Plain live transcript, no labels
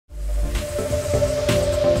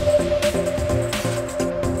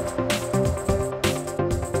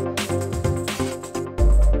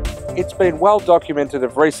It's been well documented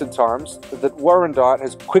of recent times that Warrandyte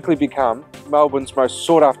has quickly become Melbourne's most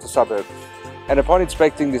sought after suburb. And upon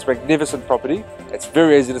inspecting this magnificent property, it's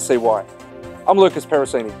very easy to see why. I'm Lucas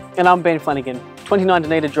Perrisini. And I'm Ben Flannagan, 29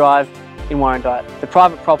 Danita Drive in Warrandyte, the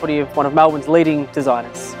private property of one of Melbourne's leading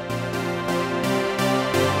designers.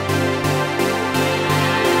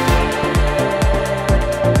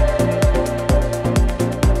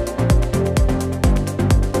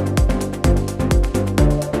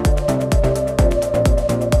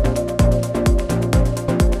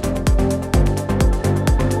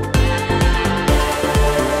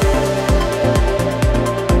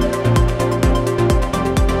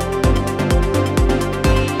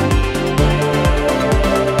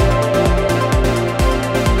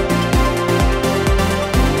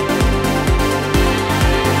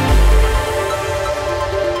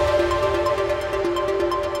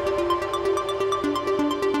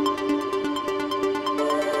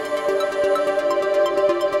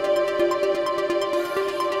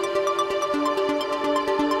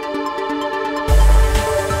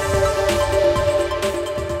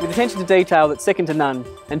 With attention to detail that's second to none,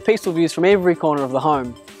 and peaceful views from every corner of the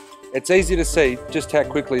home. It's easy to see just how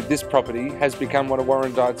quickly this property has become one of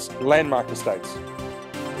Warrandyte's landmark estates.